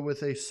go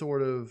with a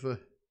sort of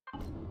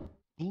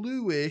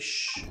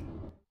bluish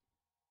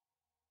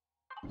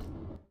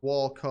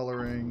wall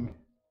coloring.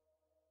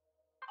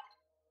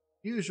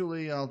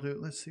 Usually I'll do,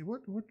 let's see,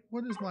 what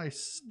is my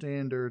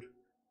standard?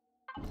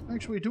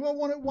 Actually, do I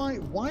want it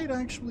white? White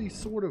actually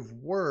sort of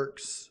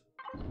works.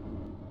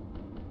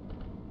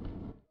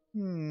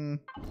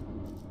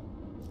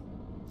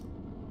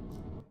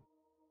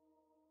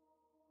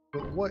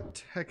 But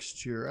what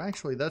texture?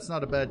 Actually, that's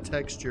not a bad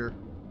texture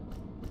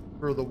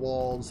for the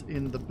walls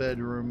in the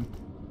bedroom.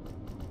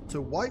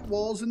 So white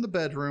walls in the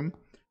bedroom.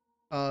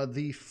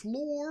 The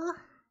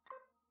floor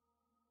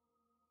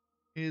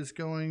is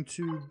going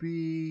to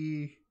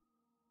be...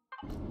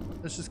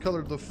 Let's just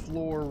color the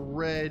floor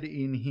red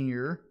in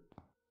here.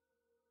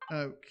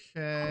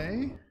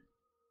 Okay.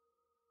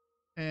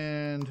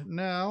 And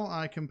now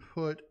I can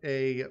put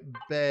a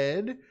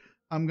bed.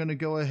 I'm going to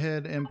go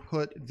ahead and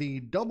put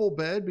the double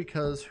bed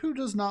because who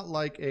does not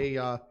like a,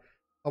 I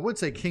would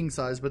say king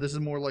size, but this is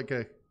more like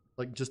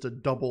just a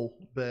double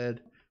bed.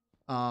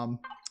 And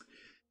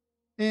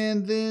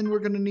then we're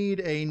going to need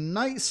a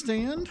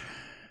nightstand,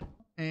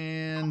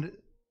 and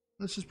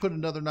let's just put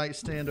another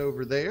nightstand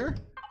over there.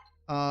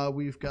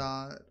 We've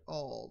got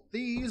all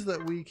these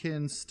that we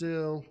can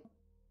still,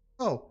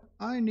 oh,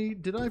 I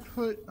need, did I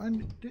put, I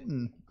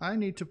didn't, I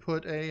need to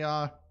put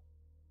a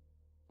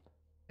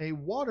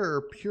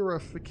water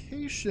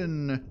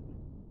purification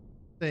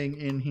thing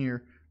in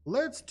here.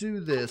 Let's do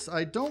this.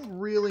 I don't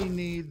really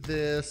need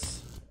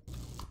this.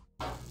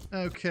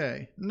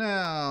 Okay,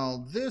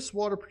 now this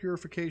water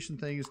purification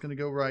thing is going to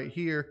go right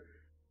here.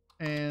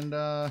 And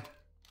I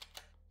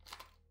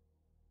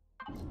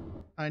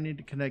need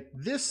to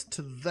connect this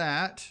to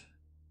that.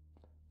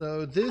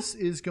 So this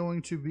is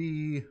going to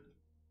be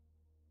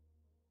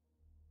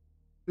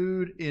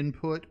food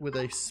input with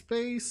a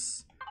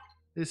space.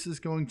 This is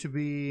going to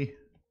be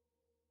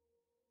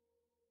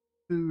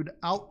food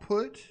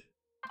output,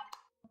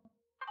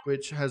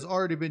 which has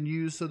already been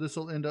used, so this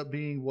will end up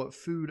being what,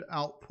 food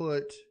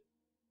output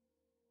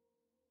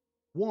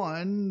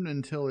 1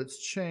 until it's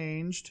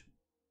changed.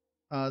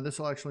 This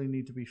will actually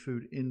need to be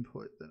food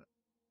input then.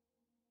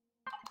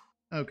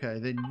 Okay,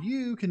 then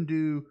you can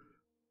do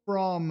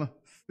from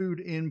food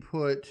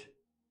input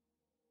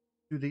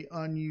to the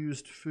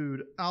unused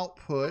food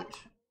output.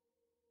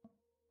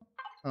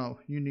 Oh,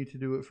 you need to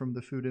do it from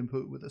the food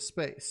input with a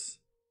space.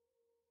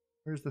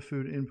 Where's the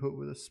food input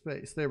with a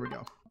space? There we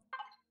go.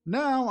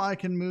 Now I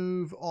can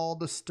move all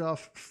the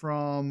stuff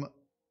from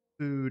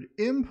food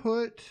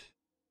input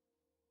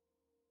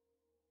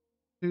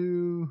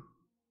to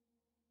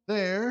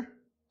there.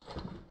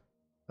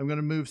 I'm going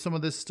to move some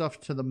of this stuff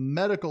to the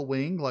medical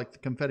wing, like the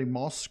confetti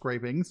moss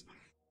scrapings.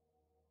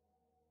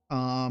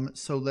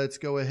 So let's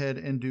go ahead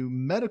and do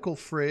medical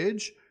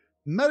fridge.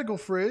 Medical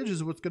fridge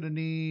is what's going to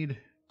need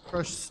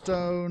crushed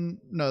stone.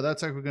 No,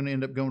 that's actually going to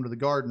end up going to the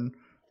garden.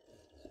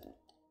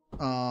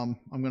 I'm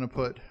going to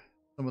put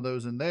some of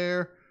those in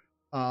there.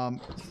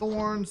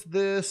 Thorns,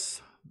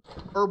 this,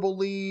 herbal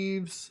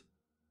leaves,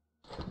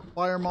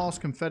 fire moss,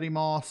 confetti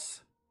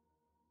moss,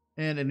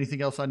 and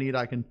anything else I need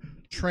I can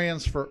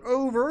transfer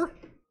over.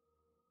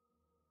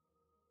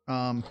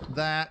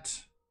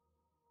 That.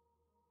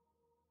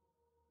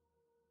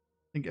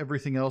 I think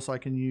everything else I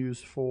can use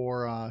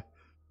for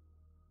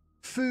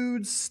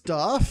food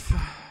stuff.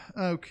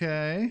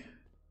 Okay.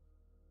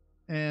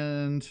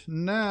 And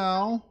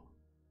now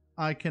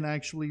I can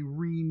actually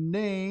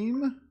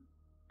rename.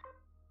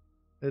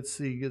 Let's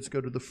see, let's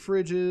go to the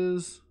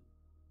fridges.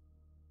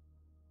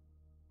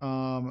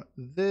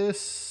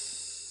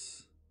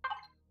 This.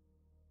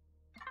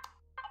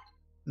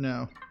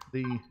 No,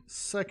 the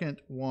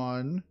second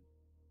one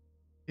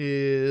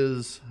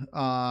is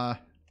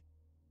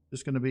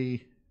just going to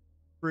be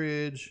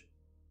fridge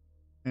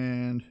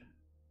and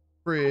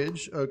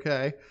fridge.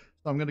 Okay.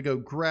 So I'm going to go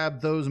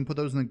grab those and put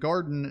those in the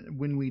garden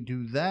when we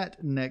do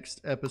that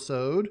next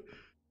episode.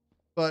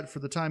 But for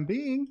the time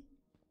being,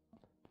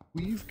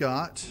 we've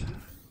got...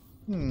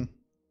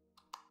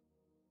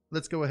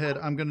 Let's go ahead.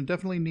 I'm going to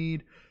definitely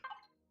need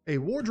a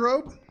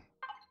wardrobe.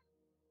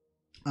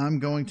 I'm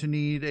going to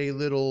need a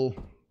little...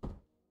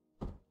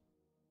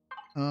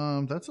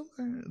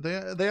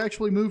 they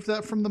actually moved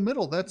that from the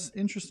middle. That's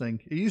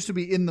interesting. It used to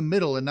be in the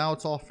middle and now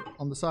it's off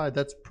on the side.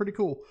 That's pretty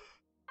cool.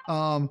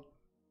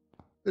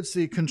 Let's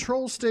see,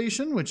 control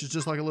station, which is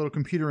just like a little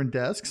computer and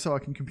desk, so I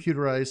can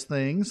computerize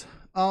things.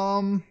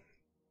 Now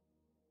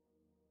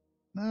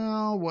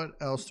what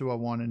else do I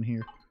want in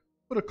here?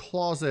 Put a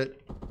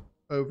closet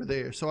over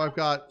there. So I've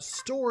got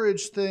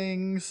storage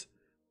things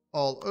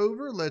all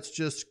over. Let's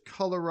just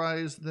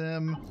colorize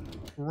them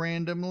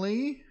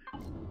randomly.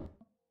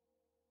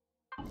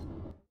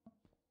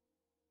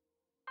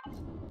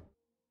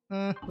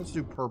 Let's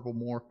do purple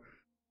more.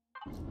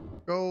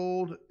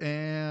 Gold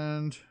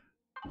and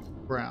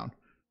brown.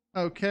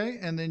 Okay,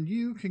 and then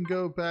you can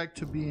go back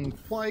to being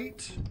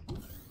white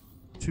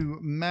to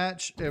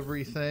match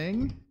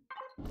everything.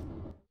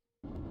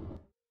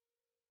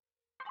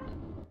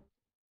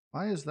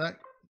 Why is that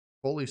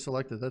fully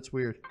selected? That's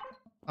weird.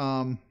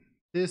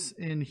 This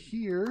in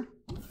here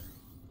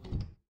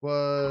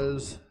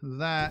was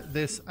that.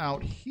 This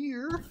out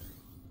here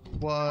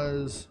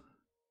was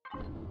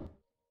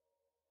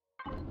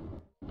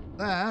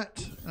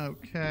that.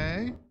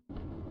 Okay.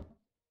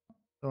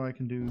 So I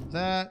can do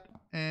that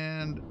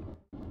and...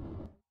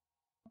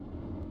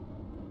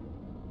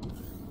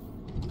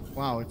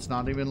 Wow, it's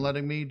not even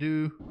letting me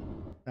do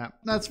that.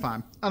 That's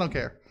fine. I don't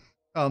care.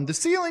 The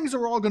ceilings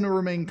are all going to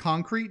remain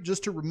concrete,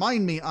 just to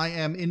remind me I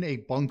am in a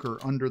bunker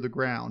under the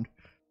ground.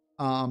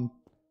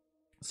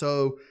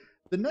 So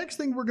the next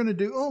thing we're going to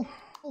do... Oh,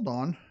 hold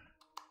on.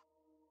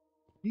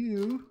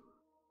 You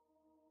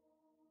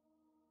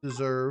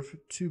deserve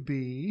to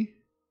be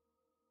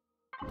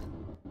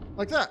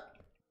like that.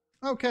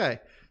 Okay,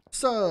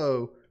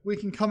 so we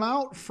can come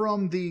out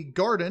from the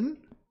garden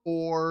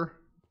or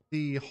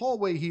the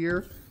hallway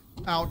here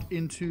out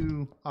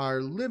into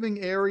our living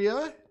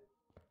area.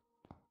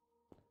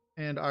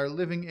 And our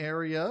living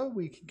area,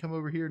 we can come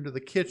over here into the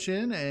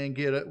kitchen and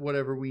get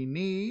whatever we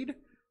need.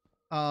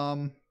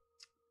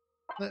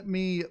 Let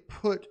me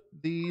put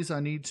these,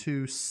 I need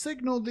to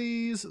signal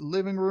these,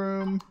 living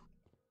room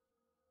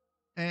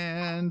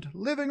and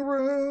living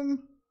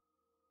room.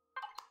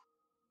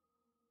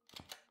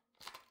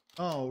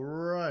 All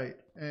right,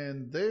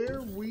 and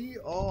there we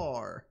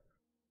are.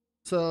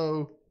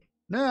 So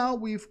now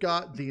we've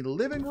got the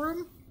living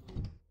room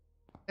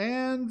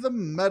and the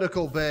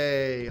medical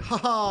bay.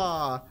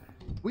 Haha!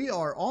 We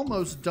are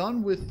almost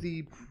done with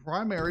the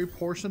primary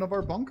portion of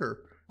our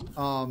bunker.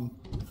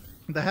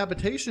 The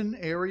habitation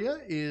area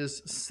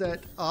is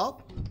set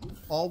up.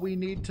 All we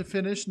need to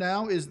finish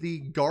now is the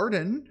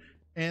garden.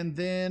 And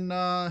then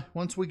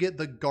once we get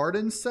the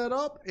garden set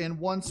up and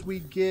once we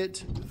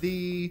get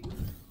the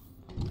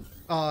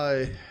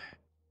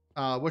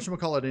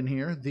whatchamacallit in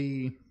here,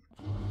 the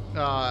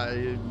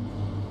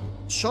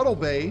shuttle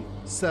bay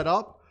set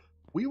up,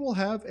 we will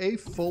have a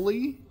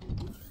fully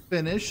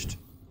finished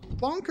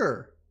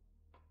bunker.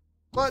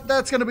 But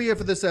that's going to be it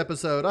for this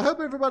episode. I hope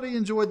everybody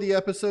enjoyed the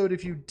episode.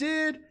 If you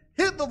did,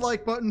 hit the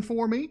like button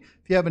for me.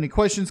 If you have any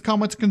questions,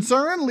 comments,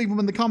 concerns, leave them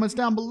in the comments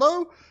down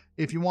below.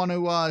 If you want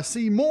to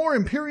see more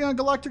Empyrion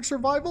Galactic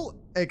Survival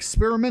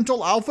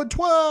Experimental Alpha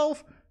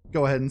 12,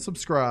 go ahead and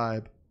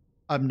subscribe.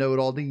 I'm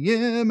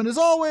KnowItAllDM, and as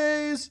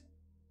always,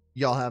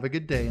 y'all have a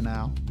good day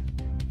now.